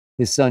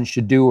His son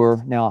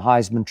Shedeur, now a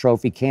Heisman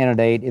Trophy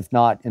candidate, if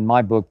not, in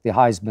my book, the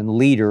Heisman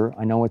leader.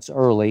 I know it's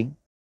early.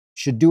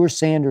 Shedeur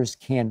Sanders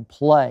can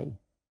play.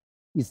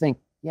 You think,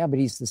 yeah, but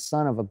he's the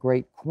son of a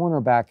great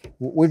cornerback.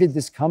 Where did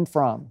this come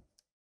from?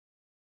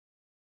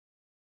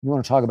 You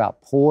want to talk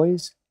about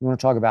poise? You want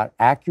to talk about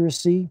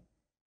accuracy?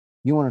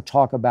 You want to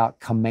talk about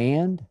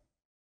command?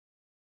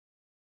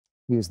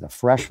 He was the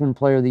freshman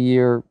player of the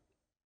year,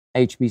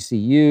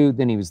 HBCU.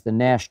 Then he was the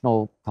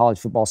National College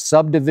Football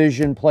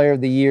Subdivision Player of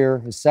the Year.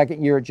 His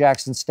second year at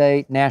Jackson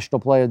State, National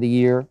Player of the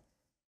Year.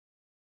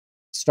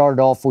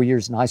 Started all 4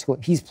 years in high school.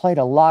 He's played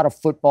a lot of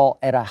football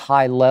at a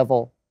high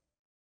level.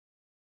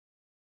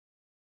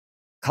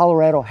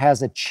 Colorado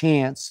has a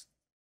chance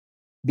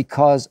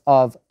because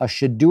of a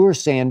Shedeur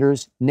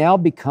Sanders now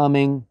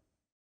becoming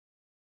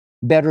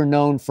better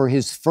known for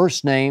his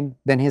first name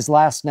than his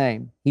last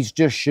name. He's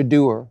just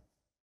Shedeur,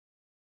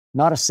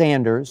 not a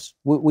Sanders.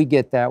 We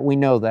get that. We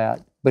know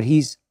that. But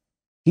he's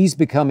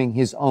becoming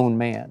his own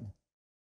man.